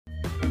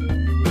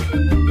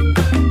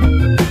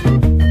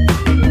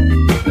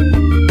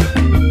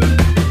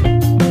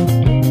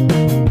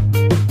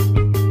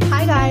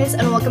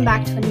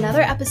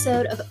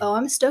episode of Oh,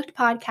 I'm Stoked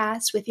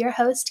podcast with your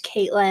host,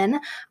 Caitlin.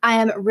 I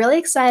am really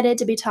excited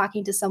to be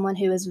talking to someone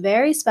who is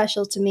very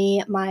special to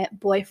me, my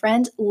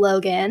boyfriend,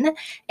 Logan.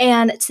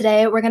 And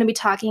today we're going to be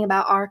talking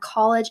about our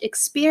college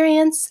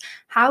experience,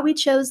 how we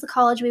chose the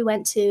college we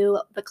went to,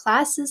 the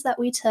classes that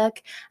we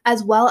took,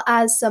 as well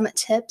as some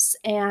tips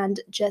and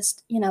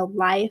just,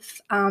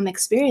 life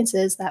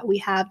experiences that we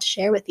have to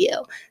share with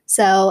you.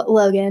 So,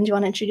 Logan, do you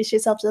want to introduce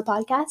yourself to the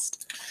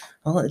podcast?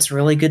 Well, it's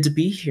really good to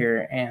be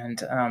here.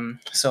 And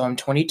so I'm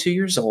 22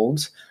 years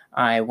old.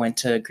 I went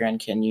to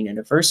Grand Canyon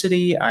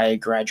University. I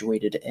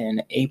graduated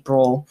in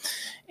April,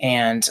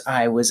 and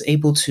I was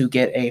able to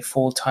get a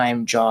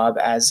full-time job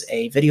as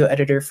a video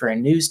editor for a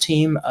news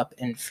team up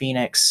in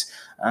Phoenix.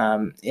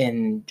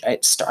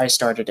 I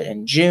started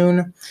in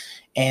June.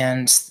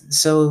 And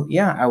so,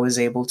 I was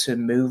able to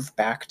move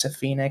back to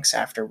Phoenix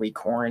after we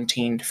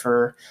quarantined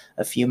for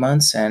a few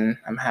months, and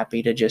I'm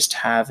happy to just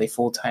have a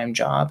full-time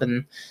job,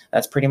 and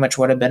that's pretty much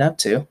what I've been up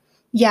to.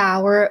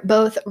 Yeah, we're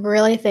both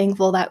really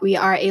thankful that we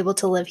are able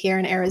to live here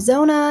in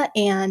Arizona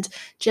and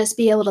just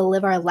be able to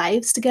live our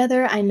lives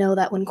together. I know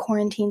that when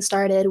quarantine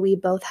started, we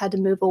both had to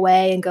move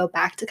away and go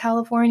back to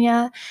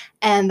California,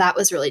 and that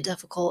was really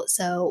difficult.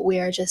 So we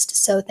are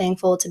just so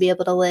thankful to be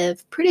able to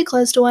live pretty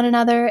close to one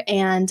another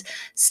and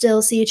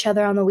still see each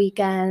other on the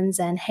weekends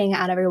and hang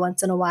out every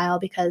once in a while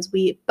because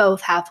we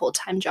both have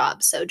full-time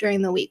jobs. So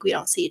during the week, we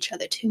don't see each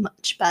other too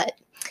much. But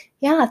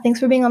yeah, thanks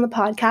for being on the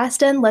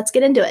podcast, and let's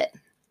get into it.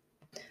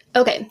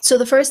 Okay, so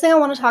the first thing I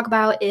want to talk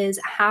about is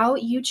how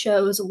you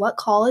chose what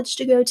college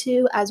to go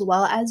to as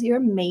well as your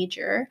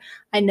major.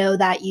 I know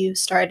that you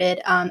started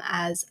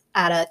as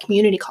at a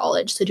community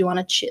college, so do you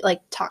want to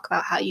talk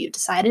about how you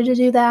decided to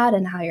do that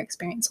and how your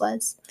experience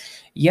was?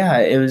 Yeah,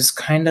 it was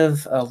kind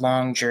of a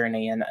long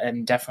journey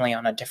and definitely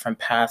on a different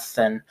path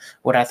than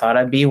what I thought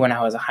I'd be when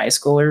I was a high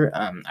schooler.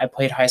 I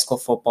played high school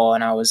football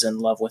and I was in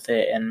love with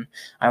it, and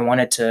I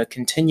wanted to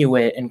continue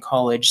it in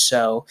college.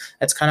 So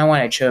that's kind of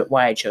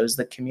why I chose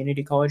the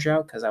community college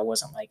route, because I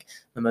wasn't like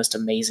the most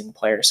amazing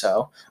player.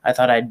 So I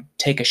thought I'd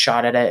take a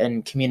shot at it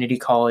in community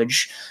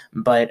college,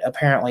 but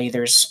apparently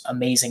there's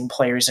amazing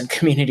players in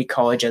community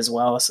college as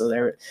well.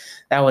 So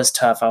that was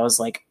tough. I was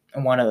like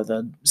one of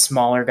the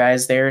smaller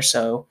guys there.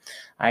 So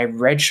I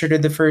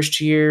redshirted the first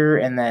year,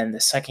 and then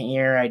the second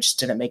year I just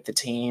didn't make the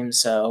team.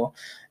 So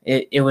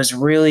it was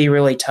really,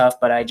 really tough,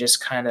 but I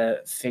just kind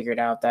of figured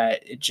out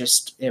that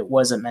it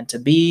wasn't meant to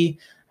be.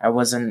 I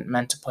wasn't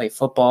meant to play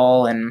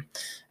football. And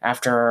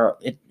after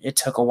it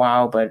took a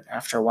while, but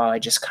after a while I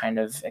just kind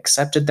of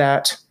accepted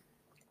that.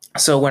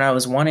 So when I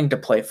was wanting to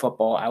play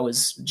football, I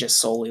was just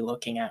solely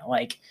looking at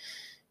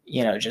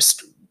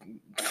just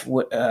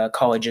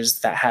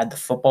colleges that had the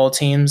football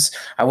teams.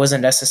 I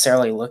wasn't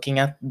necessarily looking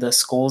at the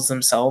schools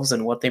themselves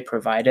and what they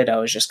provided. I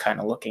was just kind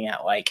of looking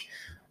at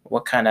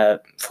what kind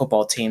of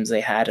football teams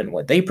they had and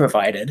what they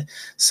provided.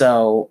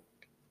 So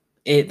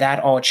that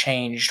all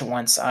changed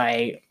once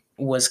I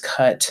was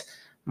cut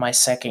my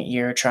second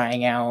year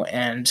trying out.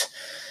 And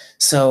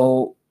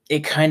so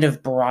it kind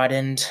of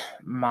broadened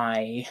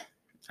my,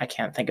 I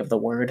can't think of the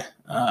word,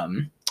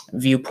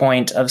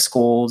 viewpoint of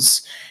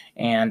schools.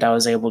 And I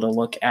was able to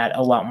look at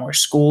a lot more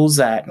schools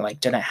that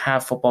didn't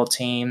have football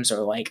teams,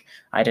 or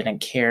I didn't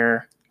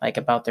care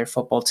about their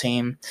football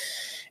team.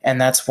 And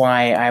that's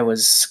why I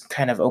was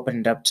kind of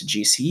opened up to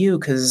GCU,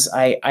 because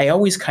I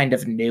always kind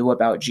of knew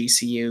about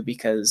GCU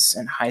because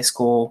in high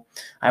school,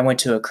 I went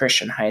to a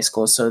Christian high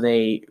school, so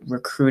they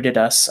recruited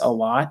us a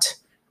lot.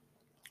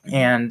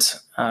 And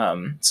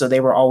so they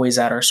were always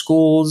at our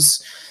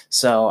schools.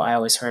 So I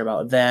always heard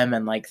about them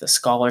and the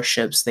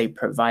scholarships they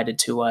provided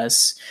to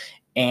us.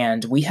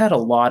 And we had a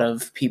lot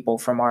of people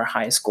from our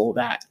high school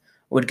that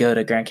would go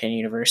to Grand Canyon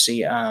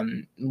University.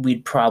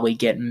 We'd probably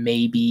get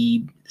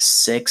maybe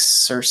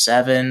 6 or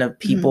 7 of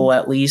people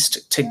at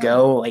least to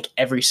go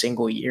every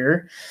single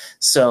year.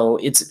 So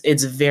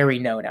it's very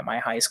known at my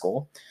high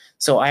school.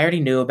 So I already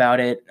knew about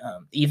it.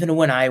 Even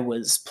when I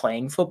was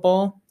playing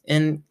football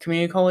in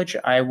community college,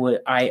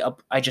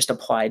 I just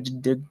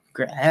applied to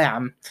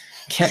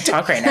can't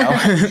talk right now.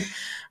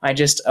 I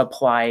just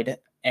applied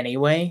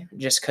anyway,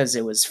 just because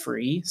it was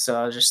free. So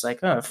I was just like,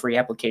 oh, free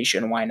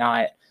application, why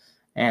not?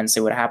 And see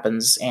what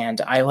happens. And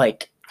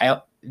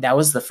that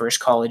was the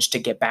first college to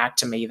get back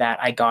to me that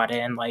I got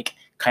in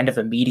kind of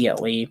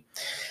immediately.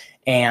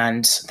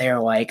 And they're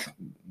like,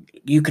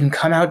 you can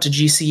come out to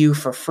GCU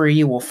for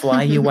free. We'll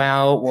fly you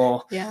out.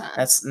 Well, Yeah.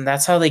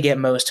 That's how they get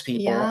most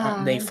people.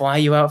 Yeah. They fly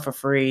you out for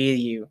free.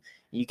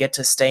 You get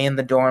to stay in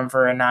the dorm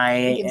for a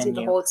night. It gives you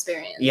the whole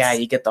experience. Yeah,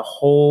 you get the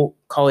whole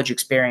college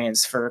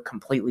experience for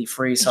completely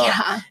free. So,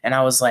 and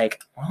I was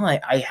like, well,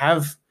 I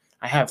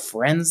have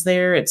friends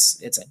there.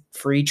 It's a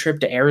free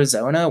trip to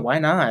Arizona. Why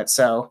not?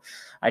 So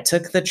I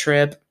took the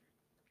trip.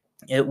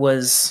 It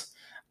was,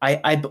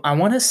 I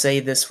want to say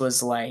this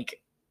was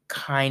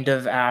kind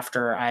of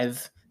after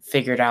I've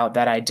figured out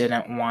that I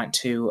didn't want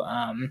to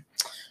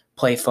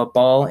play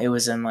football. It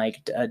was in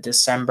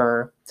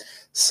December.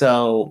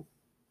 So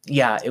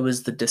Yeah, it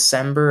was the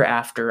December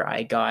after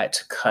I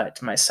got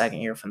cut my second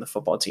year from the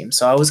football team.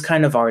 So I was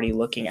kind of already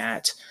looking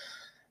at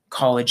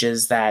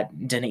colleges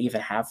that didn't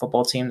even have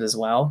football teams as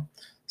well.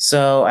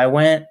 So I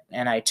went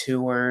and I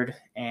toured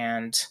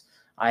and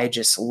I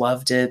just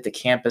loved it. The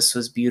campus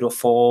was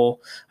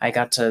beautiful. I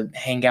got to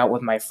hang out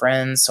with my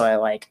friends, so I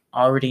like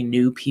already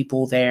knew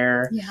people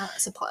there. Yeah,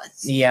 it's a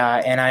plus. Yeah,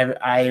 and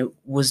I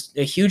was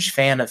a huge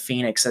fan of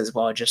Phoenix as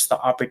well, just the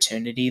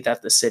opportunity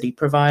that the city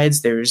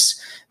provides. There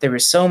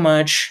was so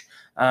much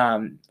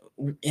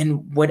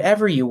in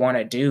whatever you want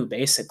to do,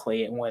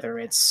 basically, and whether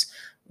it's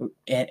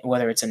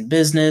in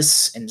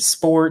business, in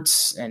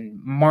sports,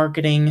 and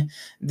marketing,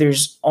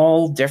 there's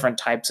all different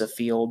types of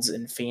fields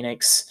in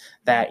Phoenix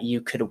that you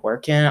could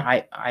work in.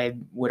 I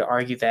would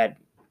argue that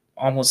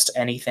almost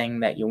anything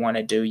that you want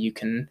to do, you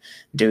can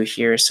do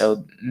here.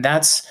 So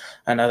that's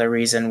another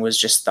reason, was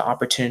just the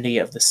opportunity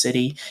of the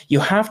city.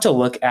 You have to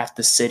look at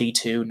the city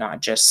too,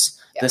 not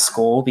just the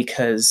school,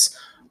 because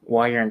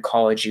while you're in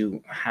college,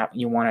 you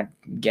want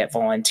to get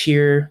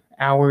volunteer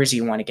hours,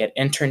 you want to get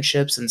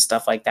internships and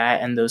stuff like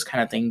that, and those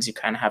kind of things you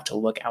kind of have to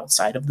look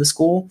outside of the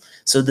school.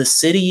 So the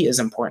city is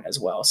important as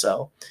well.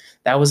 So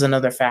that was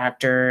another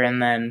factor.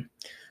 And then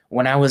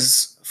when I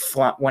was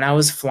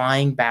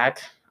flying back,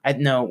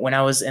 when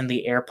I was in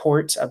the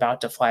airport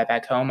about to fly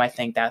back home, I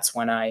think that's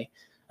when I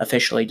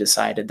officially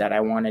decided that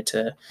I wanted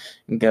to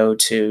go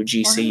to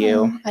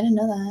GCU. Wow, I didn't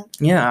know that.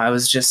 Yeah, I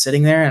was just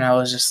sitting there and I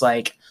was just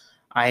like,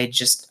 I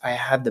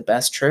had the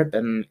best trip,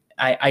 and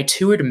I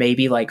toured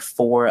maybe like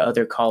 4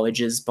 other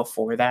colleges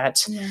before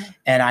that. Yeah.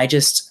 And I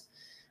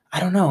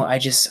don't know, I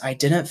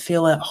didn't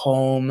feel at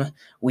home.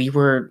 We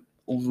were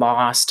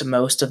lost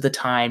most of the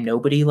time.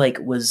 Nobody like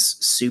was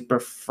super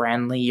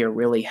friendly or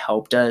really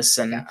helped us,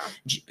 and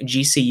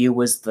GCU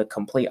was the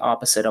complete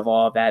opposite of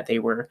all of that. They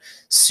were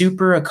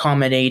super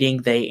accommodating.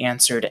 They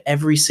answered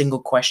every single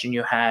question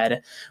you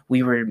had.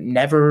 We were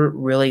never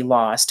really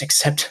lost,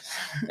 except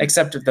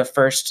the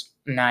first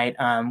night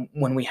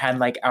when we had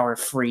like our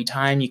free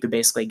time. You could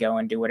basically go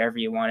and do whatever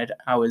you wanted.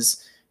 I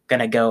was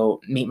gonna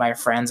go meet my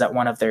friends at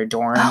one of their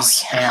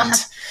dorms. And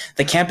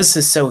the campus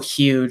is so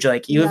huge,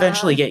 like you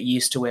eventually get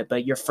used to it,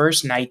 but your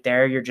first night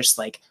there, you're just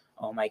like,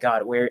 oh my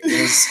god, where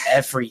is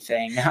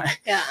everything?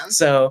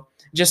 So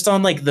just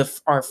on like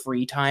our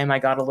free time, I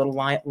got a little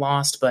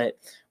lost, but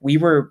we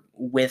were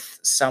with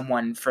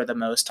someone for the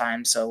most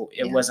time, so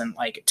it wasn't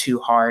like too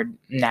hard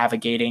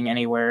navigating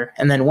anywhere.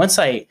 And then once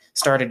I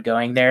started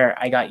going there,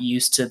 I got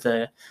used to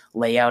the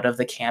layout of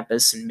the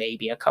campus in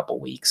maybe a couple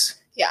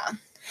weeks. Yeah.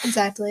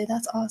 Exactly.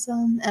 That's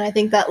awesome. And I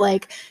think that,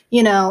 like,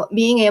 you know,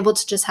 being able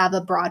to just have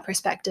a broad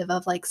perspective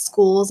of like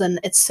schools, and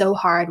it's so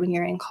hard when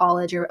you're in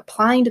college or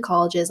applying to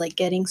colleges, like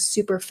getting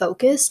super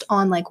focused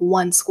on like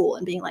one school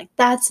and being like,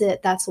 that's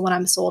it. That's the one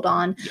I'm sold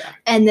on.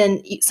 And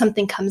then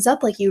something comes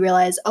up, like you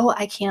realize, oh,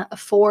 I can't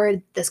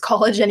afford this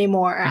college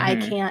anymore. Or I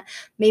can't,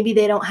 maybe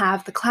they don't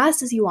have the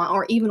classes you want,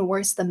 or even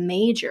worse, the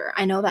major.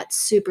 I know that's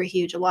super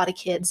huge. A lot of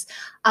kids,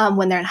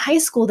 when they're in high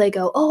school, they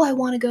go, oh, I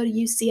want to go to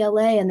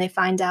UCLA. And they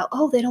find out,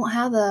 oh, they don't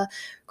have a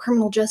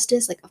criminal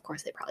justice. Like, of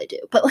course they probably do,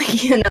 but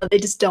like, you know, they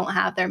just don't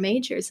have their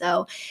major.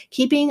 So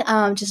keeping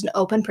just an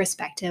open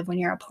perspective when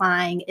you're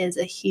applying is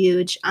a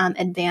huge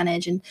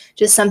advantage, and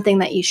just something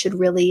that you should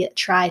really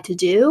try to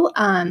do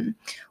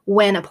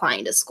when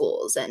applying to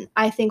schools. And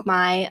I think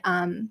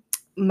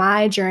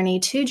my journey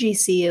to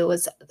GCU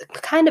was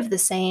kind of the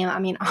same. I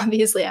mean,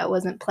 obviously I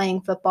wasn't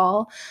playing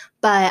football,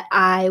 but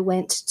I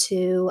went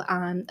to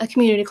a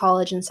community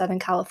college in Southern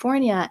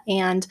California,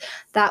 and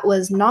that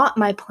was not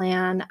my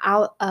plan.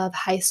 Out of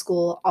high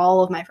school,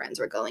 all of my friends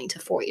were going to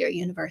 4-year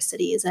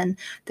universities, and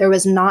there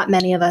was not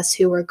many of us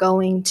who were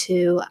going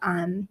to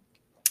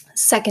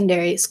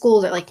secondary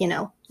schools, or like, you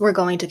know, we're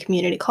going to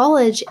community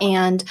college.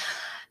 And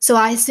so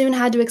I soon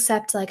had to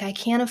accept, like, I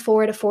can't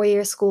afford a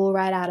 4-year school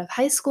right out of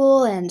high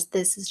school, and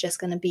this is just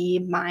going to be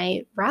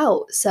my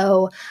route.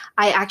 So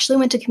I actually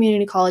went to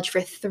community college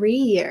for 3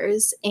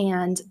 years,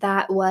 and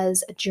that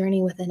was a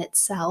journey within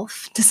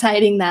itself,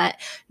 deciding that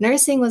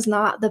nursing was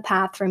not the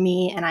path for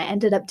me, and I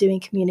ended up doing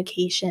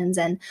communications.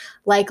 And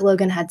like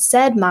Logan had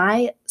said,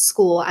 my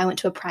school, I went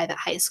to a private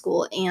high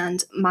school,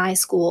 and my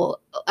school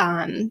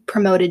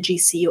promoted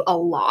GCU a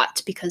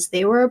lot because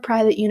they were a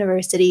private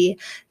university.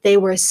 They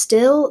were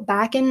still,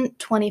 back in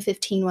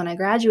 2015 when I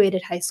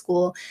graduated high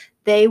school,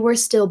 they were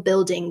still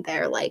building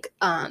their, like,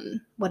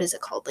 what is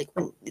it called? Like,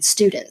 when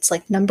students,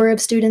 like number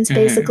of students,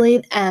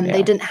 basically. And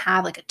they didn't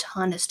have like a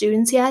ton of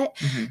students yet.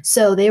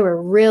 So they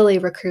were really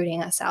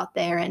recruiting us out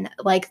there. And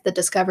like the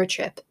Discover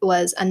trip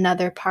was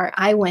another part.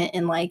 I went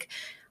in like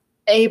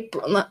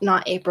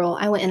not April.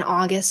 I went in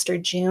August or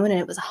June, and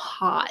it was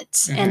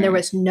hot, and there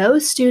was no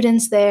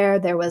students there.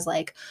 There was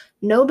like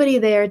nobody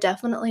there,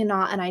 definitely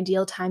not an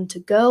ideal time to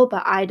go,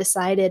 but I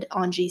decided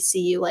on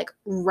GCU like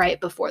right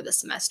before the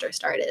semester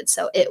started.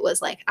 So it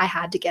was like I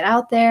had to get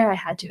out there, I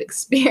had to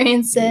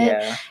experience it,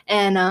 Yeah.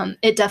 and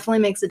it definitely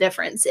makes a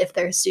difference if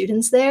there's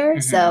students there. Hmm.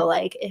 So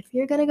like if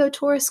you're going to go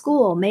tour a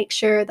school, make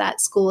sure that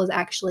school is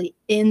actually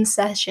in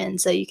session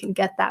so you can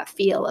get that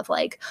feel of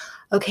like,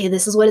 okay,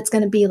 this is what it's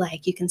going to be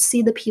like. You can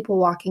see the people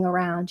walking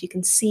around. You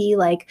can see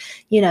like,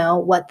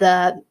 what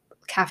the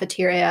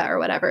cafeteria or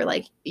whatever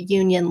like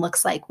union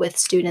looks like with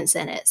students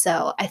in it.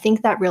 So I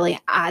think that really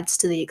adds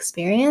to the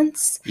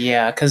experience.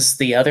 Yeah, because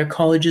the other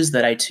colleges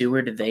that I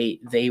toured,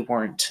 they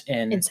weren't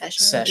In in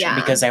session. session Yeah.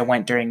 because I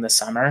went during the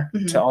summer to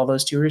Hmm. all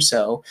those tours,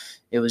 so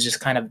it was just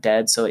kind of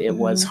dead. So it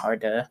was Hmm.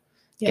 hard to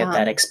get Yeah.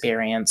 that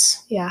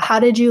experience. Yeah. How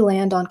did you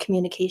land on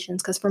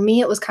communications? Because for me,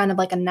 it was kind of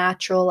like a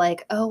natural,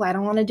 like, oh, I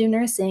don't want to do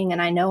nursing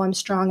and I know I'm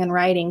strong in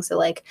writing. So,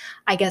 like,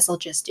 I guess I'll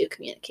just do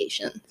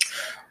communications.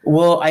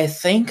 Well, I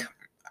think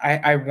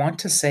I want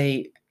to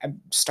say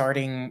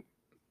starting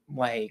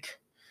like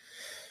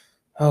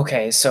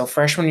okay, so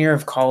freshman year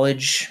of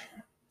college,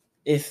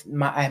 if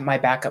my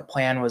backup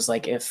plan was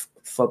like if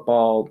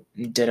football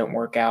didn't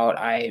work out,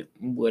 I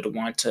would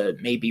want to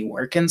maybe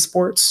work in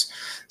sports.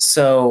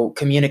 So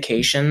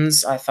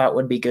communications I thought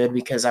would be good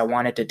because I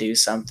wanted to do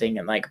something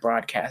in like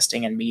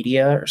broadcasting and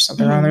media or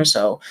something around Hmm. there.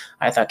 So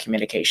I thought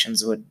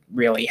communications would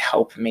really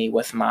help me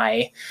with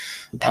my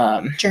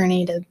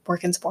Journey to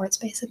work in sports,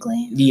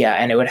 basically. yeah,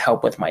 and it would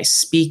help with my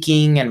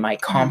speaking and my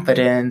Mhm.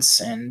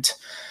 confidence. And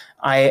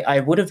I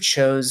would have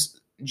chose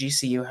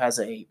GCU has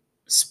a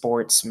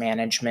sports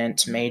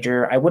management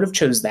major. I would have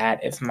chose that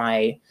if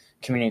my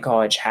community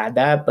college had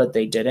that, but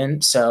they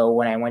didn't. So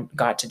when I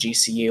got to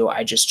GCU,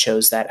 I just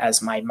chose that as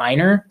my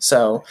minor.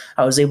 So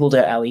I was able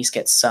to at least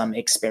get some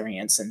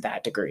experience in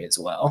that degree as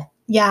well.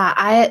 Yeah,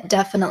 I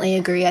definitely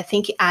agree. I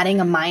think adding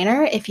a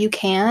minor, if you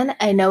can,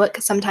 I know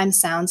it sometimes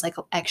sounds like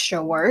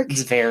extra work,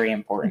 It's very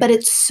important. but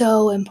it's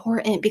so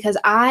important because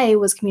I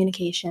was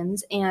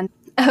communications and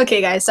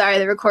okay, guys, sorry,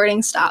 the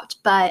recording stopped,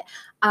 but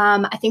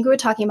I think we were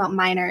talking about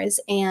minors.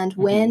 And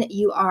when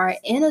you are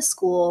in a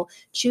school,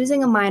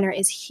 choosing a minor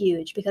is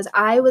huge because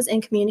I was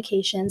in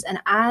communications. And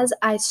as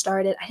I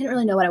started, I didn't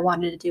really know what I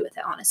wanted to do with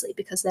it, honestly,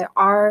 because there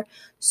are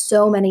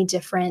so many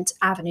different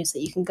avenues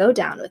that you can go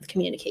down with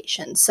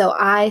communication. So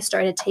I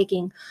started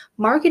taking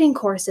marketing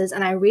courses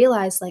and I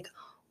realized, like,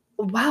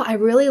 wow, I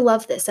really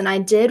love this. And I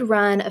did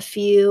run a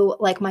few,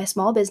 like my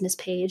small business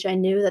page. I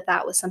knew that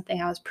that was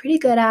something I was pretty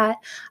good at.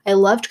 I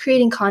loved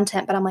creating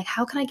content, but I'm like,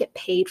 how can I get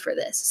paid for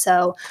this?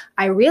 So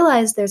I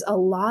realized there's a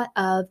lot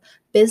of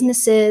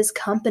businesses,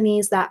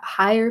 companies that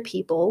hire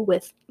people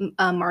with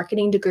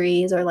marketing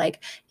degrees or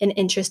like an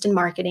interest in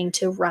marketing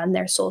to run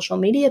their social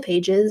media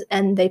pages,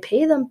 and they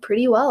pay them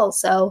pretty well.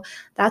 So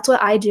that's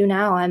what I do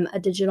now. I'm a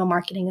digital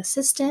marketing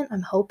assistant.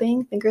 I'm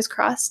hoping, fingers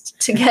crossed,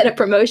 to get a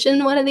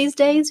promotion one of these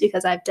days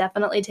because I've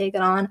definitely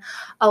taken on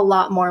a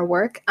lot more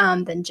work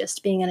than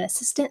just being an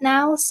assistant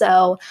now.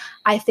 So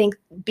I think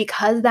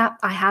because that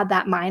I had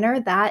that minor,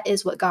 that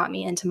is what got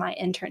me into my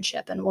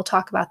internship, and we'll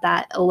talk about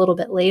that a little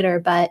bit later.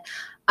 But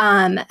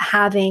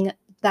having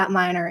that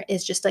minor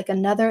is just like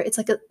another, it's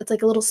like a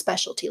little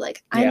specialty.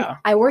 Like Yeah.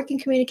 I work in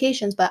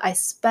communications, but I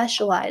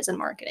specialize in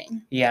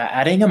marketing. Yeah,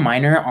 adding a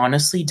minor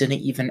honestly didn't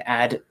even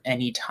add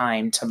any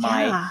time to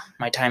Yeah.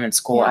 my time in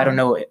school. I Yeah. don't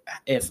know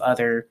if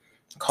other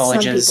Some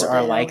colleges people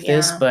are do. like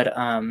this, Yeah.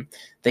 but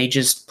they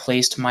just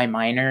placed my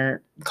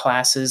minor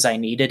classes I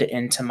needed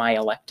into my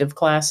elective Oh,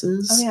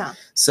 classes. yeah.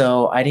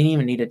 So I didn't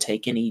even need to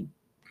take any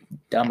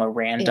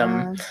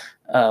random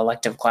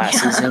elective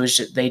classes. Yeah. It was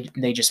just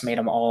they just made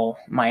them all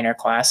minor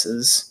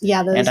classes,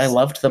 Yeah. and I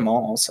loved them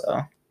all.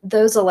 So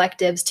Those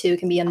electives too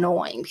can be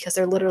annoying because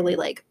they're literally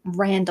like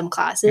random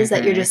classes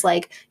that you're just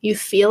like, you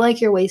feel like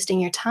you're wasting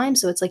your time.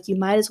 So it's like you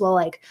might as well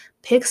like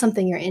pick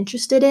something you're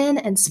interested in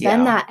and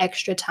spend yeah, that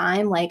extra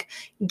time like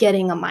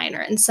getting a minor.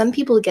 And some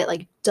people get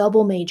like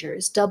double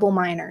majors, double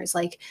minors,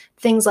 like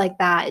things like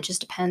that. It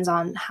just depends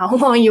on how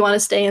long you want to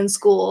stay in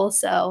school.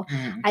 So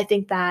I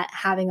think that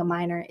having a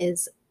minor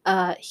is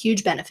a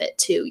huge benefit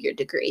to your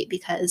degree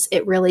because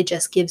it really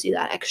just gives you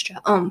that extra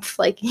oomph,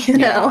 like,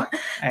 yeah,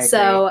 I agree.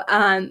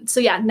 So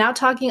yeah, now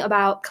talking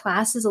about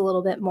classes a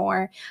little bit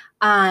more.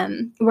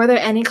 Were there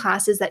any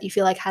classes that you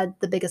feel like had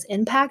the biggest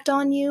impact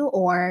on you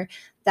or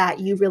that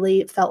you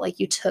really felt like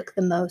you took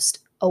the most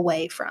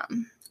away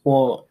from?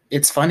 Well,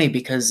 it's funny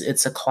because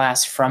it's a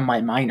class from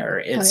my minor.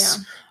 It's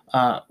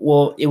yeah.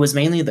 well, it was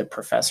mainly the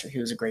professor. He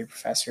was a great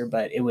professor,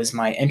 but it was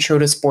my intro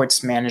to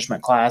sports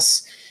management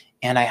class.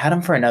 And I had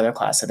him for another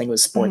class. I think it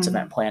was sports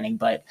event planning.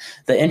 But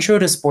the intro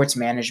to sports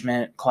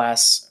management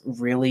class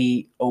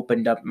really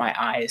opened up my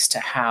eyes to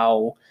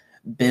how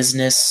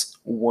business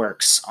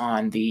works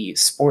on the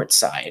sports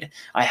side.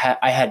 I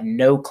had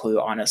no clue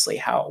honestly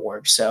how it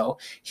worked. So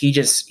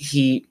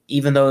he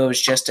even though it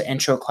was just an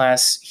intro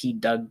class, he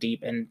dug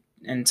deep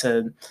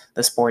into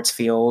the sports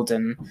field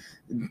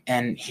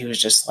and he was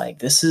just like,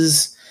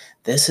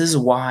 this is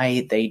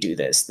why they do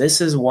this.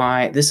 This is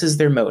why, this is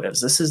their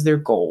motives. This is their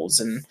goals.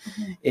 And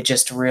it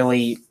just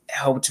really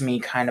helped me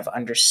kind of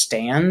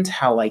understand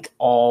how like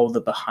all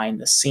the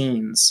behind the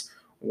scenes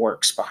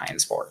works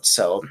behind sports.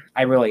 So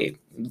I really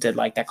did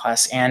like that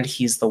class. And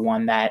he's the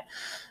one that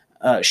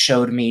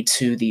showed me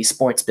to the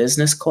sports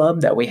business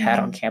club that we had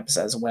on campus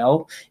as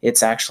well.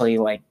 It's actually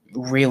like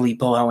really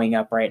blowing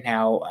up right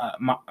now.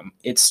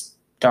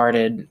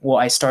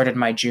 I started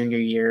my junior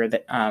year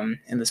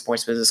in the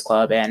sports business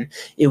club, and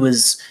it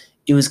was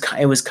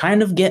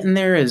kind of getting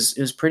there. It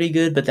was pretty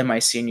good, but then my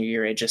senior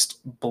year it just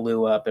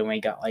blew up, and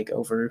we got like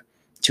over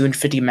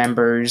 250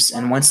 members.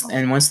 And once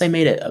they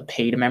made it a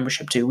paid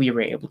membership too, we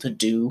were able to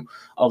do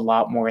a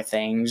lot more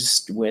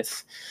things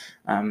with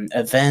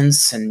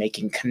events and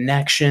making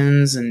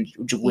connections and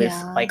with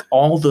like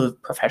all the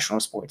professional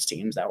sports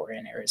teams that were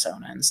in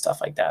Arizona and stuff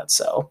like that.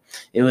 So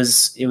it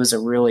was a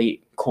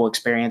really cool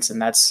experience,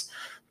 and that's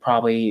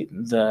probably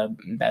the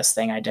best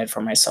thing I did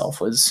for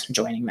myself was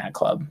joining that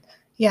club.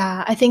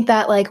 Yeah, I think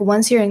that like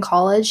once you're in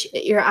college,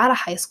 you're out of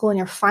high school and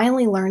you're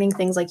finally learning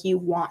things like you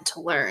want to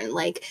learn,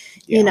 like,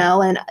 you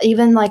know, and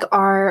even like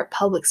our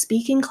public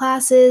speaking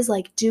classes,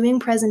 like doing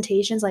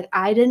presentations, like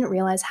I didn't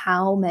realize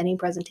how many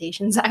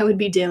presentations I would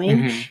be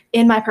doing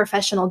in my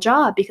professional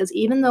job, because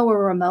even though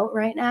we're remote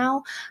right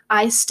now,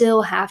 I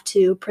still have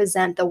to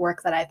present the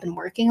work that I've been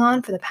working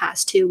on for the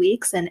past 2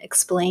 weeks and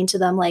explain to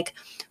them like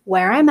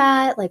where I'm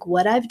at, like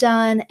what I've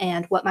done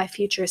and what my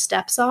future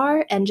steps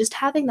are. And just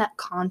having that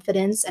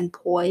confidence and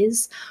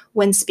poise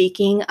when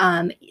speaking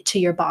to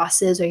your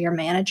bosses or your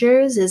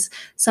managers is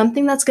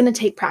something that's going to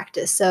take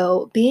practice.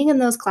 So being in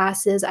those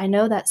classes, I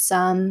know that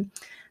some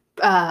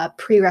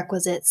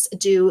prerequisites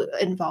do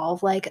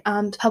involve like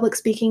public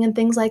speaking and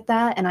things like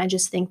that. And I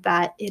just think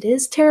that it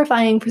is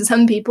terrifying for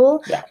some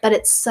people, but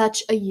it's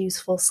such a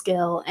useful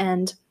skill.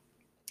 And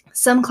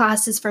some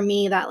classes for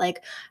me that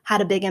like had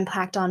a big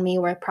impact on me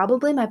were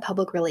probably my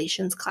public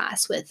relations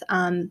class with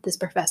this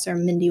professor,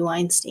 Mindy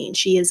Weinstein.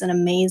 She is an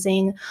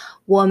amazing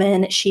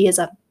woman. She is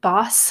a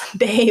boss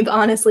babe,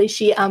 honestly.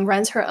 She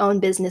runs her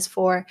own business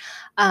for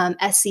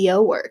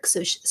SEO work.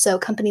 So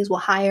companies will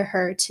hire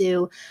her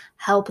to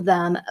help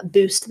them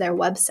boost their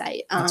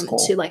website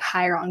to like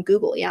hire on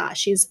Google. Yeah,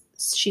 she's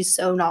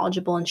so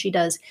knowledgeable, and she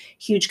does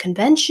huge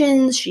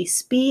conventions. She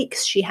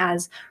speaks. She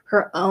has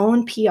her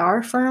own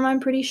PR firm, I'm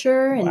pretty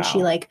sure. And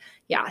she like,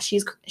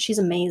 she's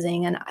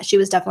amazing. And she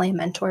was definitely a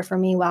mentor for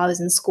me while I was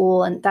in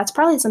school. And that's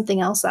probably something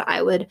else that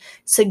I would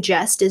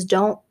suggest is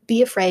don't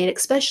be afraid,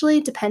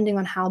 especially depending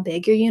on how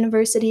big your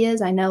university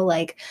is. I know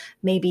like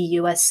maybe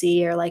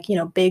USC or like, you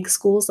know, big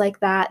schools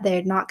like that,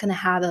 they're not going to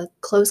have a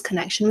close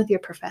connection with your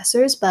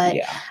professors. But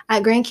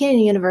at Grand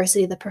Canyon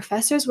University, the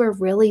professors were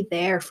really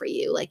there for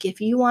you. Like if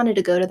you wanted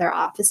to go to their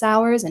office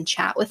hours and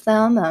chat with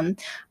them,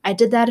 I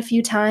did that a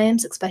few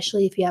times,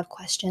 especially if you have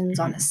questions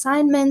on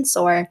assignments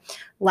or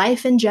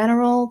life in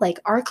general. Like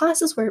our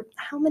classes were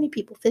how many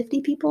people?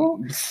 50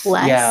 people?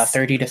 Less? Yeah,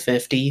 30 to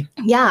 50.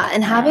 Yeah,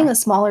 and having a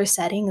smaller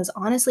setting is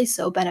honestly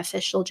so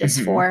beneficial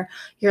just for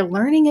your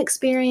learning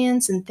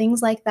experience and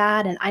things like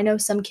that. And I know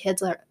some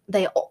kids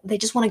they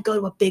just want to go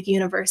to a big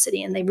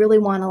university and they really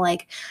want to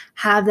like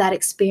have that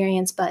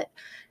experience, but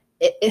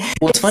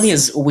what's funny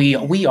is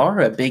we are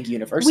a big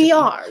university. We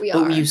are.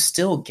 But you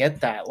still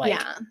get that like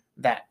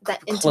that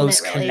close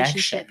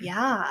connection.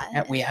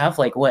 Yeah. We have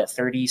like what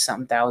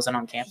 30-something thousand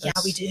on campus. Yeah,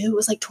 we do. It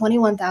was like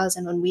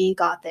 21,000 when we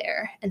got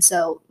there. And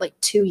so like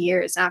 2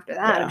 years after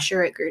that, I'm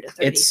sure it grew to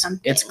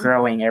 30-something. It's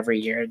growing every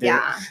year.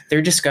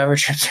 Their Discover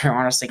trips are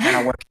honestly kind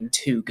of working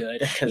too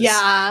good because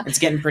it's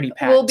getting pretty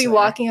packed. We'll be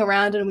walking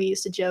around, and we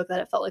used to joke that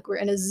it felt like we're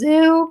in a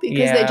zoo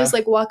because they just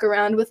like walk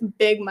around with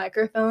big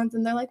microphones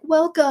and they're like,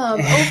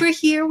 welcome, over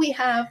here we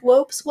have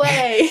Lopes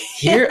Way.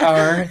 Here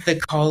are the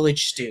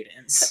college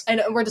students. I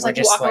know, we're just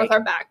walking with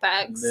our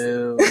backpacks.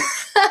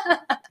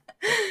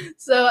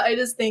 So I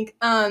just think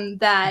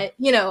that,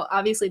 you know,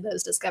 obviously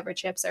those Discover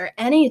trips or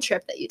any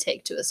trip that you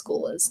take to a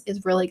school is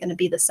really going to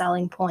be the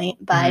selling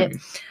point. But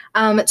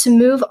to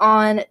move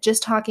on,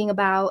 just talking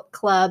about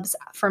clubs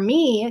for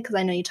me, because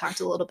I know you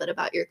talked a little bit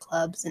about your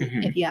clubs,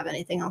 and if you have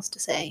anything else to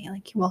say,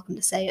 like you're welcome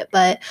to say it.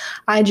 But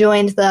I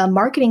joined the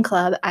marketing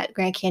club at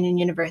Grand Canyon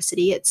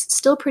University. It's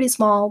still pretty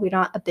small. We're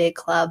not a big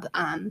club.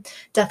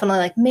 Definitely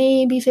like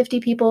maybe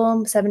 50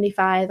 people,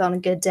 75 on a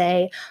good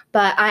day.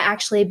 But I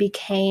actually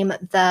became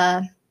the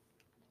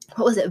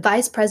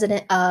vice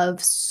president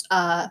of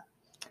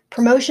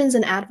promotions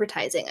and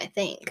advertising, I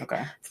think.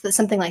 Okay. So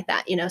something like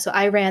that, you know. So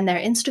I ran their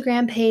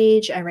Instagram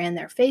page, I ran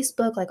their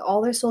Facebook, like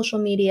all their social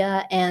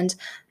media, and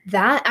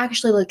that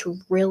actually looked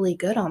really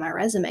good on my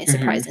resume,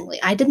 surprisingly.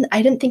 I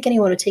didn't think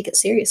anyone would take it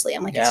seriously.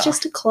 I'm like, it's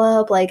just a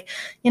club, like,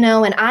 you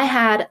know, and I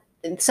had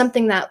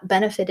something that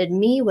benefited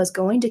me was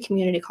going to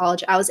community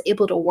college. I was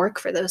able to work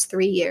for those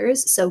 3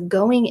 years. So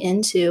going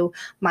into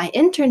my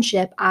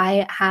internship,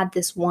 I had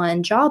this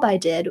one job I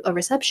did, a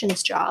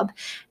receptionist job,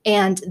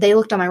 and they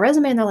looked on my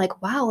resume and they're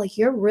like, wow, like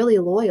you're really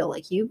loyal.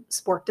 Like you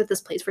worked at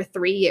this place for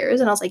 3 years.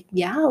 And I was like,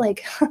 yeah,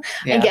 like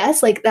I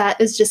guess like that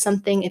is just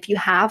something, if you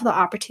have the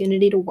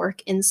opportunity to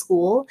work in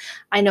school,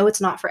 I know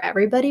it's not for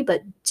everybody,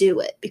 but do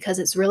it, because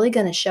it's really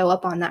going to show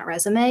up on that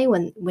resume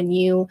when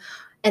you,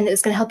 and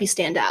it's going to help you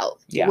stand out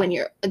when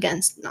you're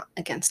not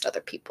against other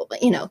people,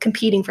 but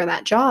competing for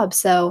that job.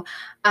 So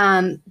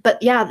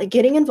but yeah,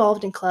 getting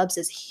involved in clubs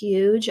is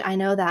huge. I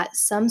know that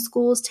some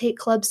schools take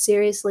clubs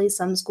seriously,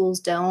 some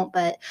schools don't,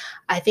 but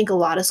I think a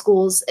lot of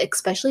schools,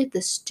 especially if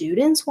the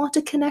students want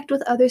to connect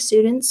with other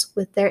students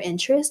with their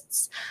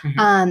interests,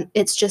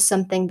 it's just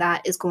something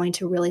that is going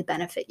to really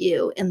benefit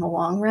you in the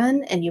long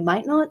run. And you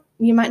might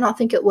not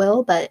think it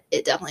will, but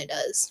it definitely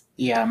does.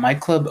 Yeah, my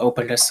club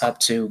opened us up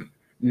to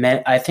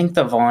I think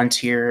the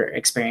volunteer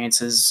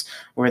experiences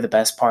were the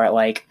best part.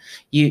 Like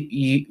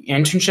you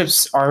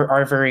internships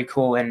are very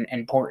cool and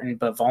important,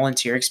 but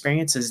volunteer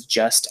experience is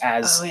just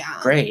as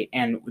great.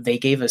 And they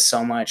gave us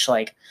so much.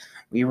 Like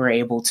we were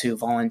able to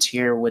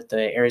volunteer with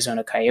the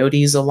Arizona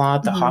Coyotes a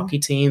lot, the hockey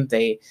team.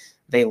 They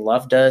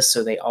loved us,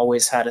 so they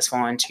always had us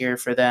volunteer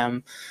for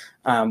them.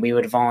 We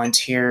would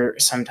volunteer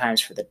sometimes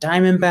for the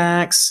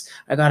Diamondbacks.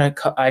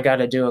 I got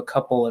to do a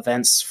couple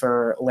events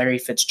for Larry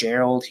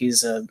Fitzgerald.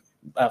 He's a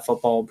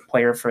football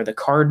player for the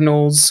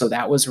Cardinals, so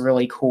that was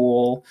really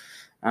cool.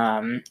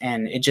 And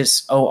it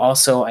just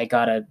also I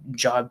got a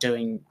job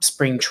doing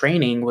spring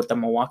training with the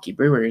Milwaukee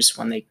Brewers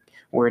when they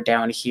were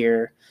down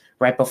here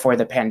right before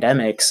the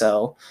pandemic,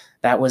 so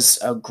that was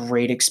a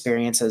great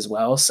experience as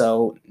well.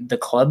 So the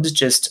clubs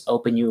just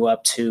open you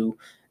up to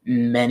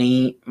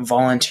many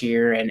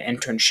volunteer and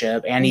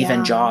internship and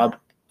even job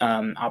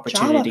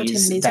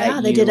opportunities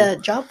that they did a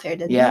job fair,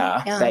 didn't they?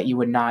 That you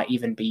would not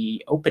even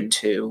be open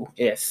to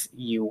if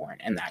you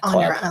weren't in that club.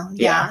 On your own.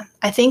 Yeah.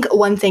 I think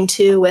one thing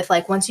too with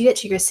like once you get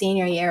to your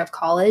senior year of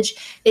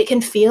college, it can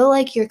feel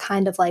like you're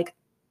kind of like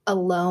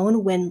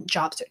alone when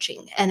job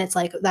searching. And it's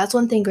like that's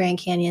one thing Grand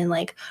Canyon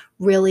like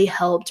really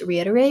helped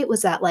reiterate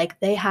was that like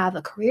they have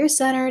a career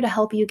center to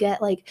help you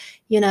get like,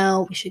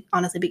 we should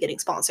honestly be getting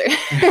sponsored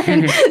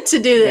to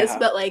do this,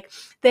 but like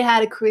they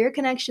had a career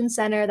connection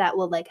center that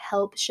will like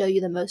help show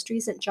you the most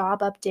recent job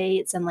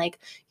updates, and like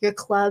your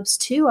clubs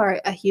too are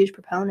a huge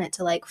proponent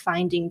to like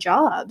finding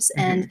jobs.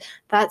 And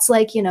that's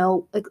like,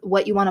 like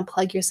what you want to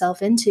plug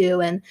yourself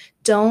into, and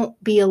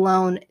don't be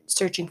alone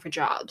searching for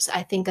jobs.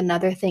 I think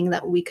another thing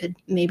that we could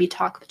maybe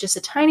talk just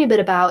a tiny bit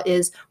about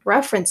is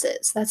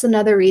references. That's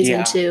another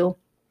reason to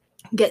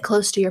get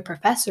close to your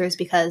professors,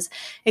 because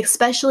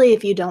especially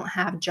if you don't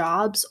have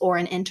jobs or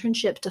an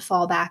internship to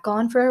fall back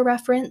on for a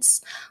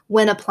reference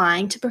when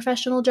applying to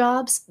professional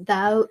jobs,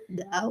 those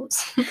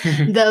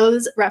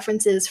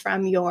references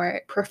from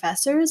your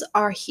professors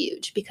are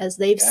huge, because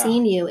they've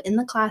seen you in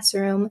the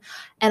classroom.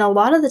 And a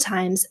lot of the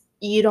times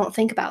you don't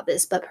think about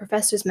this, but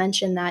professors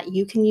mention that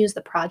you can use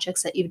the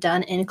projects that you've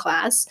done in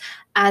class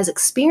as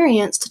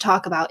experience to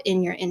talk about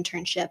in your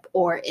internship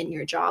or in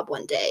your job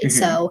one day.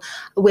 So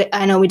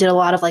I know we did a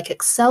lot of like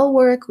Excel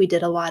work. We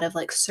did a lot of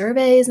like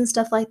surveys and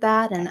stuff like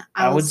that. And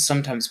I would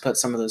sometimes put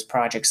some of those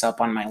projects up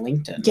on my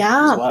LinkedIn.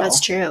 Yeah, as well. That's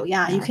true.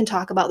 Yeah, you can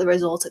talk about the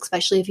results,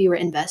 especially if you were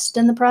invested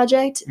in the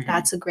project.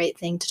 That's a great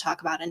thing to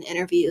talk about in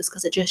interviews,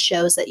 because it just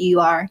shows that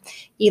you are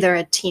either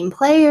a team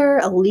player,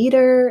 a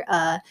leader,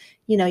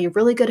 you're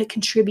really good at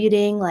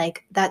contributing.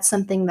 Like that's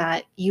something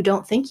that you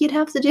don't think you'd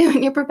have to do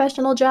in your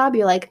professional job.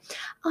 You're like,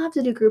 I'll have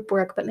to do group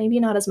work, but maybe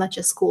not as much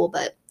as school,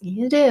 but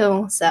you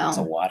do. So it's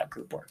a lot of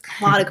group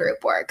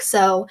work.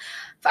 So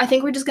I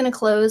think we're just going to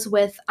close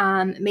with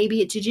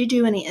maybe, did you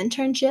do any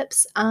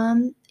internships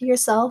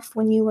yourself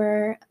when you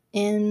were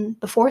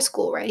before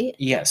school, right?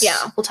 Yes. Yeah.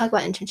 We'll talk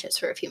about internships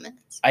for a few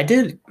minutes. I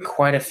did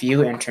quite a few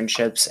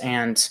internships,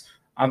 and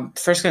I'm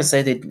first going to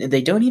say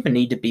they don't even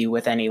need to be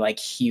with any like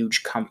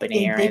huge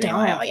company or anything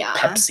like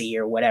Pepsi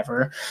or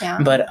whatever.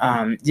 But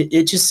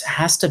it just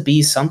has to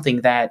be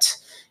something that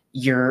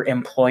your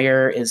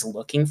employer is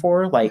looking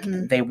for. Like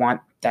they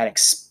want that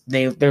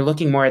they're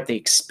looking more at the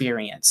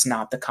experience,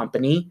 not the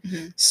company.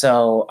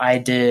 So I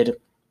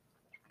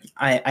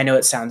know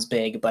it sounds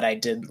big, but I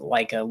did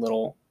like a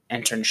little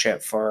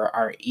internship for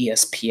our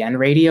ESPN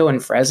radio in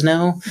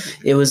Fresno.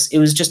 It was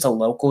just a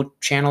local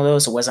channel though,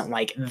 so it wasn't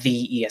like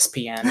the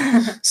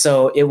ESPN.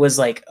 So it was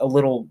like a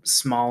little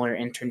smaller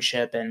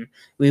internship, and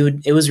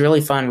it was really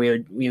fun.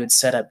 We would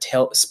set up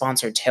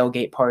sponsored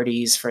tailgate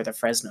parties for the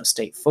Fresno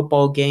State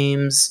football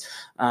games.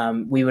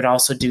 We would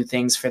also do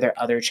things for their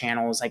other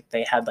channels, like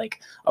they had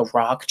like a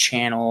rock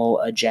channel,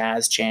 a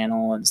jazz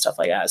channel, and stuff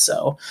like that.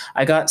 So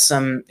I got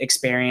some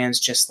experience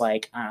just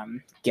like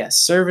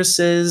guest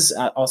services,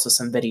 also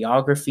some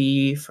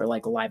videography for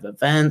like live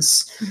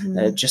events,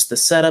 just the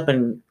setup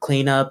and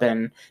cleanup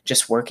and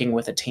just working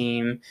with a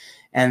team.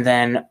 And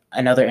then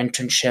another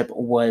internship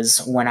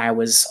was when I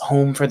was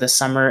home for the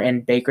summer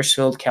in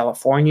Bakersfield,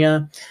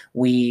 California.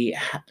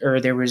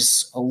 There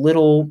was a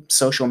little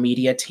social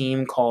media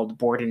team called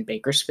Board in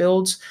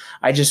Bakersfield.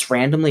 I just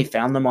randomly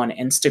found them on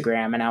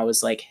Instagram, and I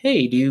was like,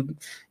 "Hey, do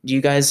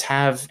you guys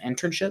have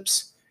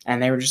internships?"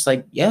 And they were just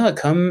like, "Yeah,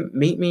 come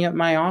meet me at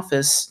my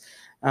office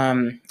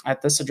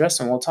at this address,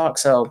 and we'll talk."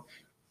 So,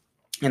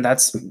 and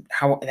that's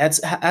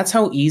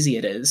how easy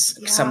it is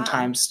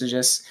sometimes to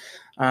just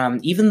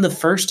even the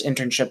first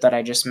internship that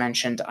I just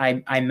mentioned,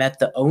 I met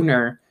the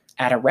owner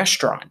at a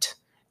restaurant,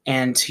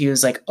 and he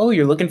was like, "Oh,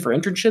 you're looking for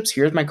internships?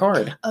 Here's my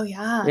card." Oh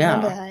yeah, I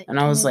remember Yeah. that. And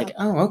I was like,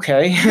 "Oh,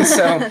 okay."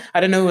 So I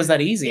didn't know it was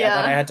that easy. I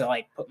thought I Yeah. had to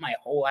like put my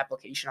whole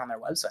application on their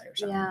website or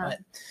something. Yeah.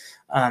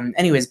 But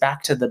anyways,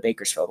 back to the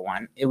Bakersfield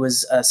one. It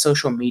was a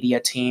social media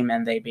team,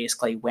 and they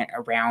basically went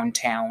around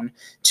town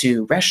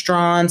to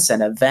restaurants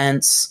and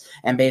events,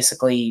 and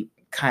basically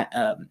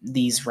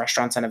these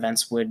restaurants and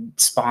events would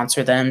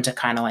sponsor them to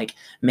kind of like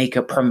make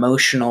a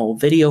promotional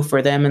video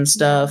for them and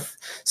stuff.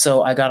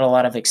 So I got a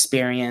lot of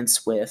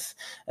experience with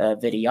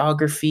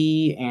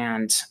videography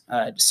and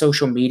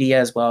social media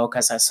as well,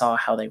 because I saw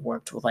how they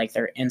worked with like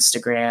their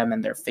Instagram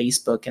and their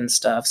Facebook and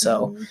stuff.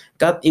 So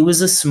it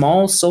was a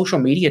small social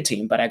media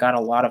team, but I got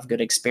a lot of good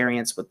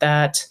experience with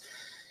that.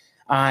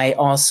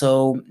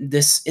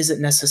 This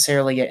isn't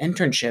necessarily an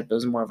internship, it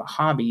was more of a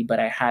hobby, but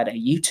I had a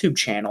YouTube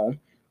channel.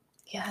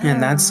 Yeah.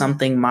 And that's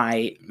something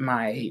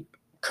my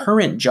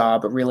current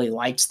job really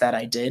liked that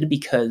I did,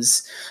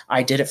 because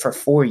I did it for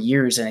 4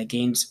 years, and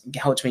it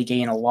helped me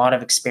gain a lot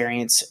of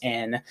experience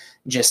in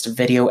just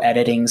video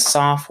editing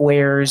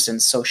softwares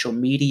and social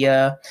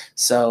media.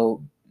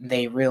 So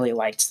they really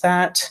liked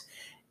that.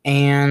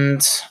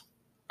 And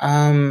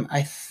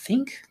I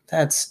think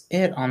that's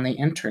it on the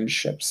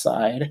internship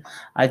side.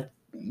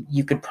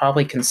 You could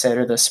probably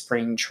consider the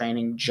spring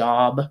training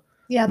job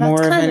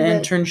more of an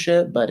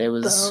internship, but it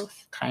was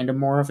kind of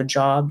more of a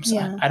job. So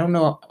I don't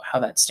know how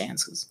that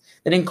stands, because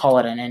they didn't call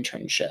it an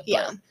internship.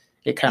 Yeah.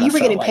 It kind of you were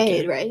getting like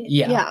paid, right?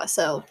 Yeah. Yeah.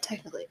 So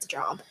technically it's a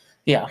job.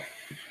 Yeah.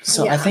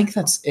 So I think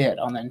that's it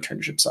on the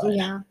internship side.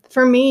 Yeah.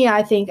 For me,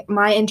 I think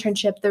my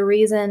internship, the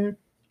reason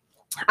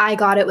I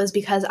got it was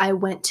because I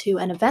went to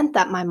an event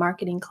that my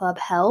marketing club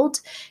held.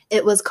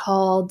 It was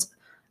called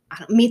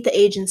Meet the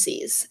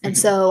Agencies. And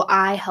so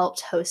I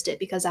helped host it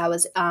because I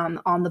was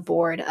on the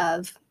board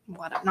of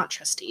not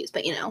trustees,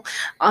 but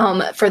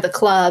for the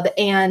club.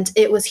 And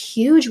it was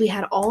huge. We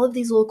had all of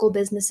these local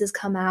businesses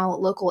come out,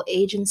 local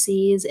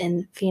agencies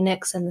in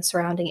Phoenix and the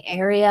surrounding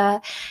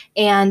area.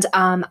 And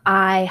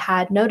I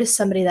had noticed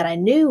somebody that I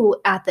knew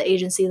at the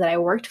agency that I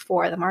worked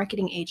for, the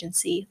marketing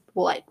agency,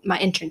 my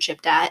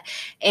internship at.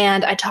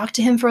 And I talked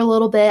to him for a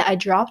little bit. I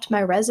dropped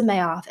my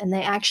resume off, and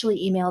they actually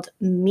emailed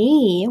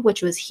me,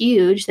 which was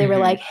huge. They were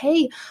like,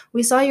 "Hey,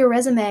 we saw your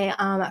resume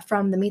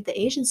from the Meet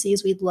the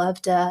Agencies. We'd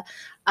love to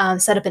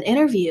set up an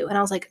interview." And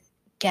I was like,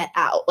 "Get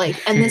out!"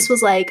 And this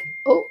was like,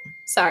 oh,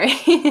 sorry,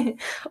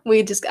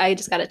 I just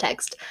got a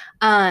text.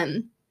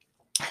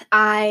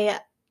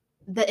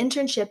 The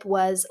internship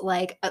was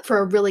like for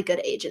a really good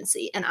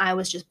agency, and I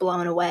was just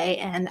blown away,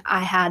 and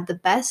I had the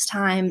best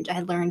time.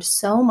 I learned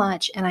so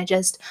much, and I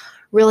just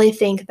really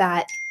think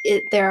that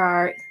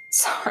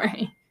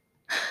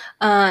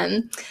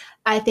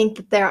I think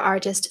that there are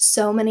just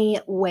so many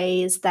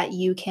ways that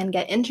you can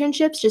get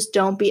internships. Just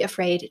don't be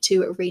afraid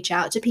to reach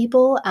out to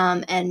people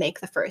and make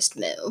the first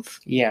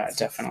move. Yeah,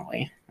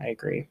 definitely. I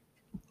agree.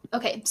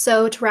 Okay,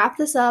 so to wrap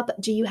this up,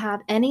 do you have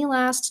any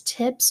last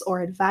tips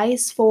or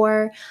advice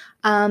for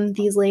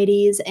these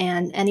ladies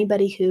and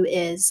anybody who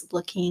is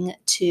looking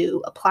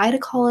to apply to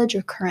college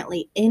or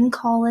currently in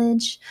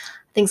college?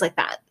 Things like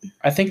that.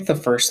 I think the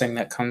first thing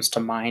that comes to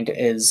mind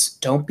is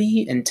don't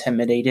be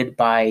intimidated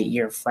by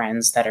your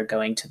friends that are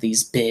going to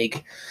these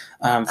big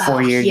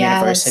 4-year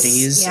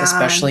universities. Yeah.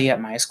 Especially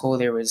at my school,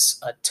 there was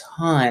a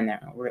ton.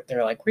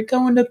 They're like, "We're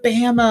going to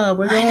Bama,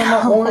 we're going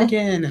to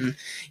Oregon," and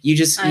you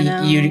just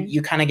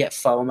you kind of get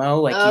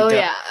FOMO, like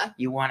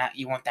you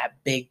want that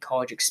big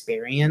college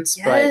experience,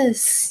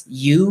 but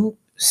you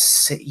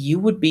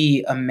would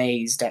be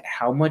amazed at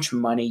how much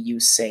money you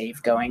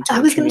save going to. I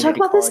was going to talk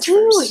about this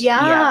too.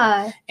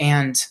 Yeah.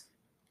 And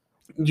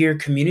your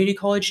community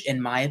college,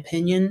 in my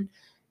opinion,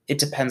 it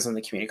depends on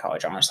the community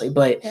college, honestly,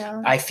 but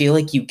I feel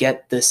like you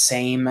get the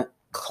same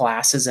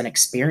classes and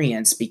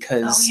experience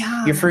because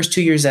your first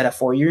 2 years at a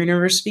 4-year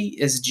university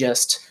is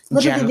just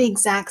literally the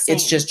exact same.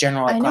 It's just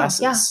general ed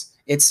classes. Yeah.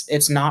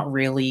 It's not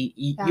really,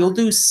 you'll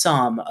do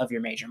some of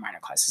your major minor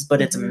classes,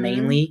 but it's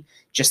mainly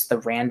just the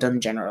random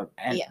general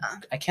ed.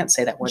 I can't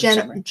say that word.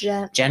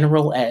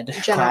 General ed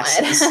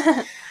classes.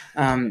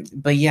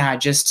 But yeah,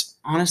 just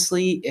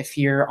honestly, if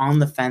you're on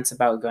the fence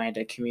about going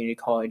to community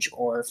college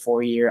or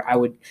 4-year,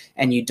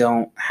 and you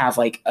don't have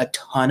like a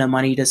ton of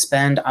money to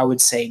spend, I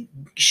would say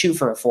shoot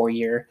for a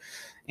 4-year.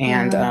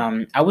 And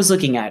I was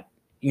looking at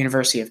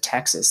University of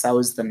Texas. That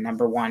was the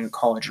number one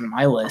college on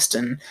my list,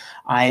 and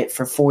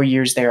for 4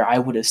 years there, I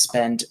would have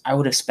spent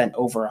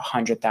over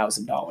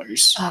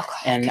 $100,000. Oh,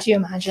 God, could you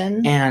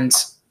imagine? And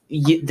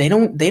they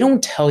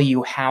don't tell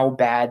you how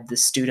bad the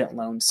student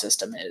loan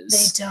system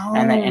is. They don't.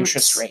 And the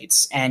interest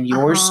rates, and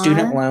your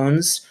student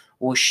loans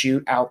will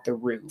shoot out the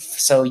roof.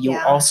 So you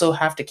also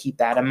have to keep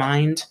that in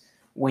mind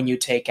when you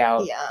take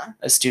out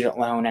a student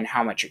loan and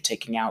how much you're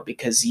taking out,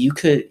 because you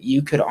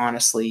could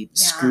honestly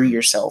screw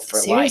yourself for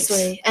life.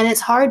 Seriously. And it's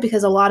hard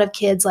because a lot of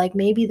kids, like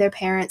maybe their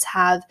parents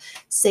have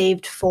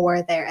saved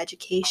for their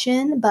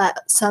education,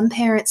 but some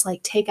parents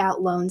like take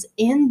out loans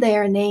in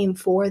their name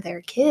for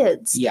their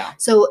kids. Yeah.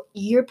 So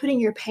you're putting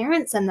your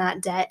parents in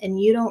that debt and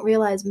you don't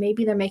realize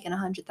maybe they're making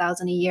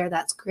 $100,000 a year.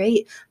 That's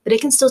great. But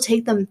it can still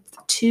take them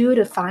 2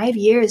 to 5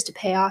 years to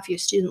pay off your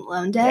student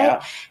loan debt.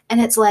 Yeah.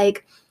 And it's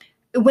like,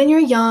 when you're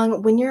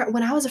young,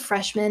 when I was a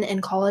freshman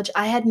in college,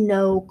 I had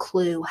no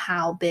clue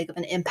how big of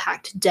an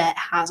impact debt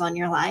has on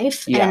your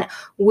life. Yeah. And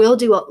we'll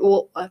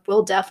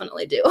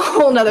definitely do a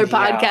whole nother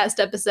podcast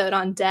episode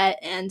on debt.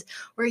 And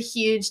we're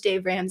huge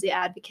Dave Ramsey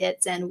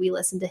advocates, and we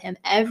listen to him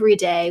every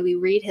day. We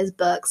read his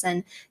books,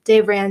 and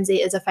Dave Ramsey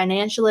is a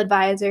financial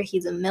advisor.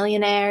 He's a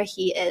millionaire.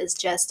 He is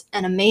just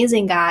an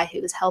amazing guy who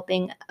is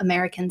helping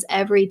Americans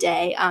every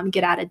day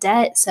get out of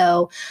debt.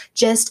 So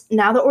just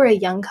now that we're a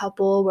young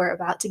couple, we're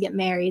about to get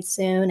married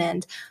soon,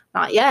 and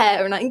not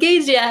yet, we're not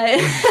engaged yet,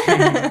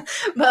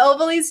 but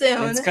hopefully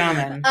soon. It's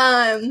coming.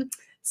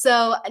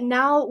 So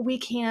now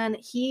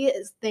he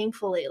is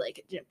thankfully,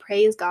 like,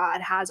 praise God,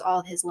 has all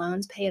of his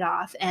loans paid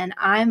off. And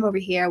I'm over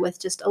here with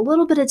just a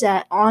little bit of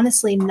debt,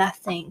 honestly,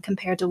 nothing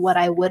compared to what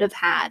I would have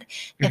had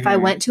if I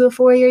went to a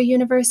 4-year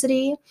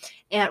university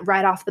and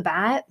right off the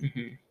bat.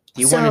 Mm-hmm.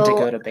 You wanted to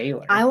go to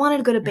Baylor. I wanted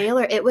to go to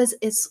Baylor.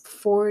 It's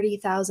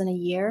 $40,000 a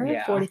year.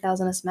 Yeah.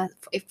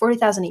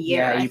 $40,000 a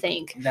year. I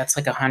think that's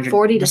like 100.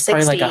 40 to 60.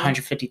 Probably like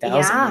 150,000.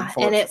 Yeah,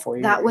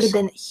 and that would have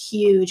been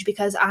huge,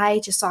 because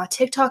I just saw a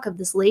TikTok of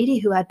this lady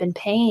who had been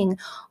paying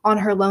on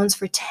her loans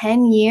for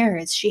 10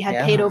 years. She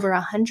had paid over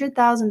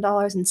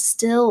 $100,000 and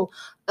still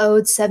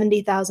owed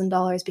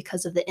 $70,000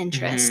 because of the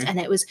interest.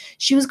 And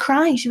she was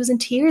crying. She was in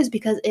tears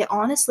because it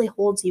honestly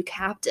holds you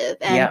captive.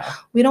 And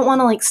we don't want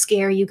to like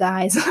scare you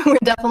guys. We're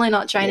definitely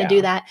not trying to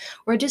do that.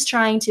 We're just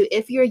trying to,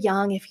 if you're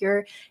young, if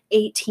you're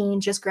 18,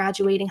 just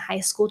graduating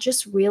high school,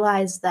 just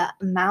realize the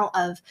amount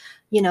of,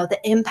 the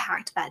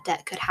impact that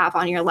debt could have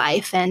on your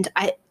life. And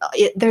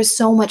there's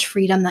so much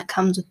freedom that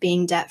comes with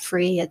being debt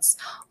free. It's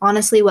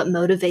honestly what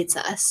motivates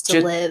us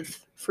to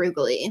live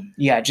frugally.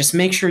 Yeah, just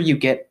make sure you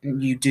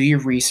do your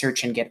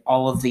research and get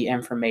all of the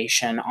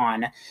information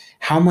on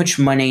how much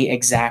money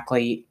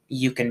exactly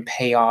you can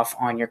pay off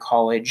on your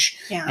college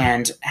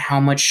and how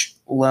much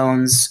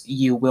loans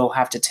you will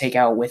have to take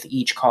out with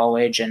each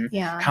college, and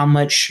how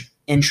much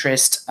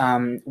interest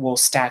will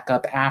stack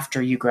up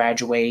after you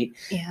graduate.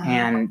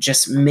 And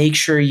just make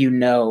sure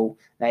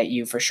that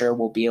you for sure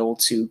will be able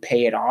to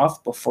pay it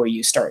off before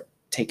you start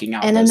taking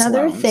out. And those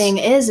another loans. thing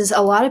is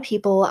a lot of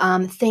people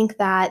think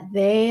that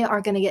they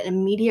are going to get an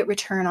immediate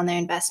return on their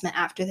investment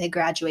after they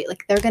graduate.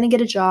 Like, they're going to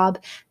get a job,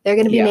 they're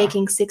going to be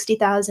making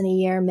 $60,000 a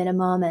year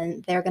minimum,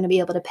 and they're going to be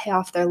able to pay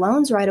off their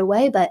loans right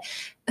away. But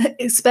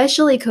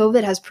especially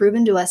COVID has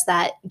proven to us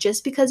that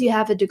just because you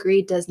have a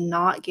degree does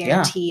not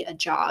guarantee a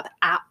job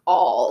at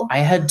all. I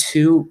had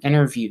 2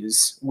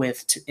 interviews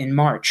in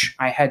March.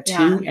 I had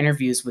 2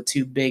 interviews with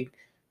 2 big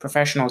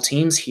professional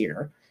teams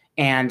here.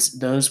 And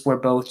those were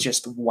both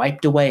just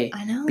wiped away.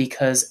 I know.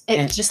 Because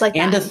just like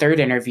and that. a third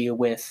interview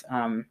with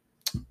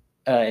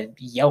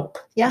Yelp,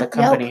 the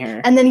company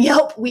here. And then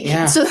Yelp,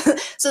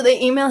 so they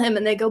email him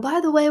and they go,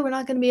 by the way, we're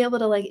not going to be able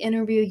to like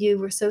interview you.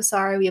 We're so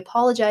sorry. We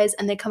apologize.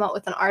 And they come out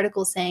with an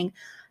article saying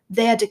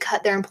they had to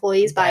cut their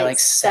employees by like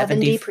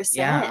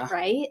 70%,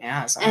 right?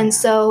 Yeah. And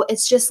so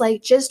it's just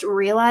like, just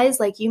realize,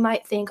 like, you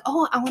might think,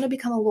 oh, I want to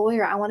become a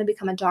lawyer. I want to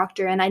become a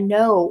doctor. And I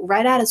know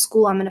right out of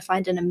school, I'm going to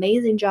find an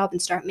amazing job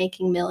and start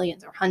making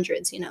millions or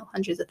hundreds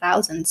of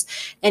thousands.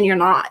 And you're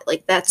not.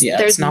 Like,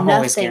 there's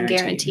nothing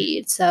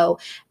guaranteed. So,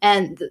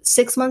 and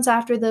 6 months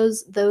after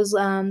those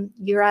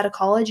you're out of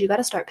college, you got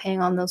to start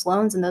paying on those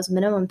loans, and those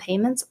minimum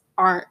payments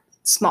aren't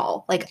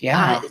small.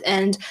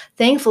 And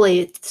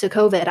thankfully to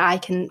COVID, I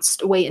can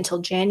wait until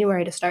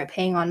January to start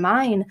paying on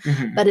mine.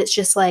 But it's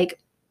just like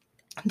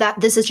that.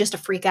 This is just a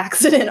freak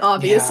accident,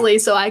 obviously.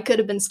 So I could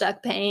have been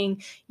stuck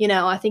paying,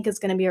 I think it's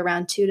going to be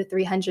around $200 to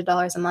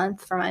 $300 a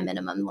month for my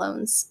minimum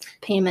loans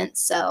payments.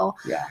 So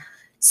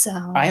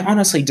I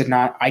honestly did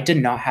not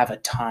have a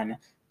ton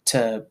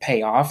to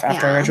pay off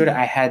after I graduated.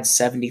 I had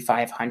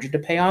 $7,500 to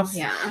pay off.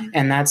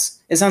 And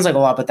it sounds like a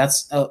lot, but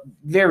that's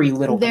very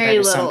little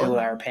compared to some people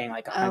that are paying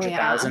like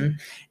 $100,000.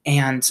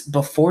 And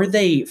before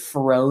they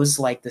froze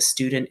like the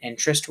student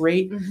interest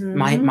rate,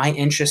 my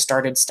interest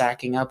started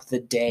stacking up the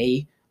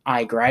day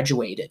I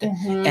graduated.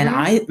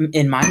 And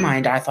in my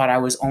mind, I thought I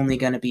was only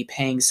going to be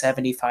paying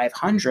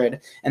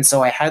 $7,500. And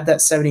so I had that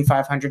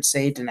 $7,500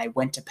 saved, and I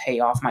went to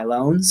pay off my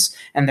loans,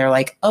 and they're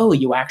like, oh,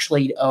 you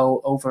actually owe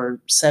over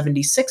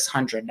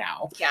 $7,600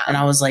 now. And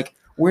I was like,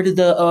 where did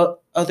the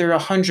other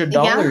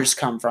 $100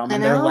 come from?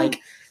 And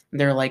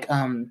they're like,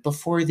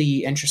 before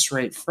the interest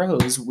rate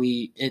froze,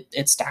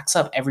 it stacks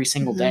up every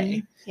single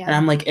day. And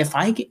I'm like, if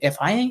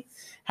I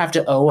have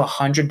to owe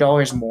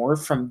 $100 more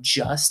from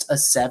just a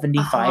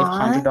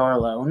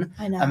 $7,500 loan.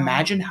 I know.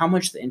 Imagine how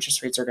much the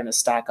interest rates are going to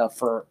stack up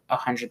for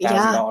 $100,000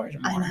 more.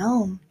 I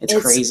know. It's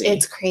crazy.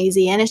 It's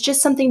crazy. And it's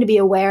just something to be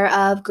aware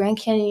of. Grand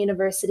Canyon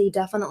University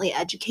definitely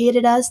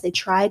educated us. They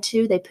tried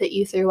to. They put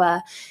you through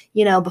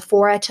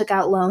before I took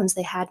out loans,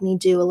 they had me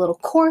do a little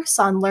course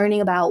on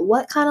learning about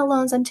what kind of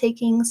loans I'm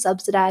taking,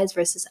 subsidized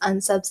versus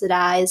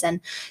unsubsidized,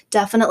 and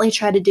definitely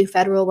try to do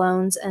federal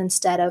loans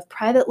instead of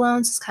private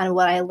loans. Is kind of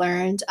what I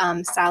learned.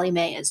 Sallie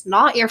Mae is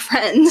not your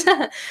friend.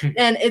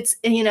 And it's,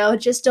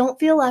 just don't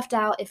feel left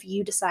out if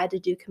you decide to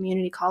do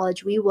community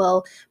college. We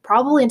will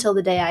probably until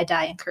the day I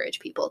die encourage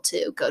people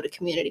to go to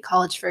community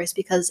college first,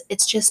 because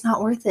it's just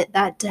not worth it.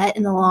 That debt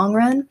in the long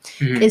run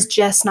is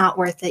just not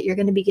worth it. You're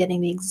going to be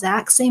getting the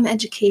exact same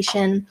education.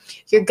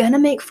 You're going to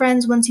make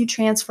friends once you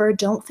transfer.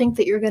 Don't think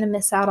that you're going to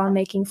miss out on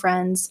making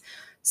friends.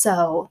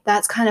 So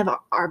that's kind of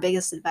our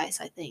biggest advice,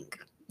 I think.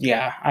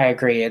 Yeah, I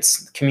agree.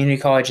 Community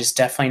college is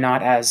definitely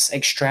not as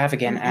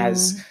extravagant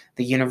as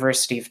the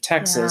University of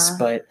Texas,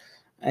 but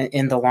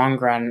in the long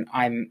run,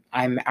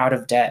 I'm out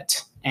of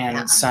debt,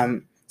 and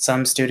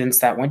some students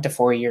that went to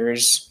 4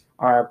 years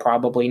are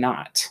probably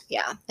not.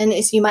 Yeah. And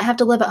you might have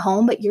to live at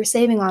home, but you're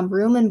saving on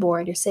room and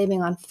board. You're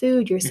saving on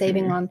food. You're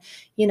saving on,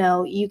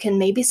 you can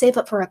maybe save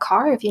up for a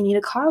car if you need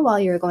a car while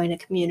you're going to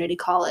community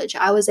college.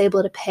 I was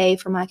able to pay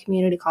for my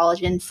community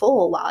college in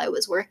full while I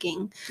was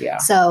working. Yeah.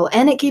 So,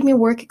 and it gave me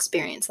work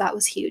experience. That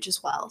was huge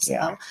as well.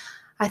 So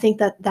I think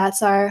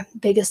that's our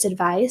biggest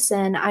advice.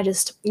 And I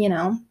just,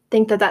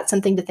 think that that's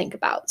something to think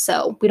about.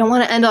 So we don't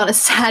want to end on a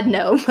sad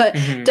note, but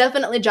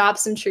definitely drop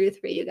some truth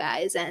for you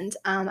guys. And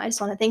I just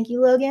want to thank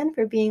you, Logan,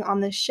 for being on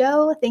the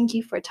show. Thank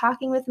you for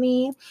talking with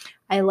me.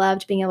 I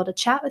loved being able to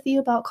chat with you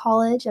about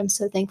college. I'm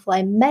so thankful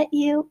I met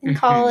you in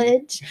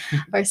college.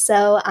 We're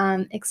so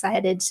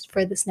excited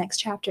for this next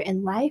chapter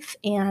in life.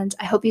 And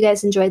I hope you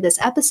guys enjoyed this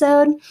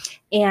episode,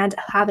 and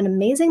have an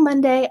amazing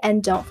Monday.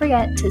 And don't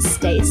forget to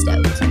stay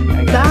stoked.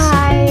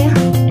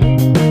 Bye.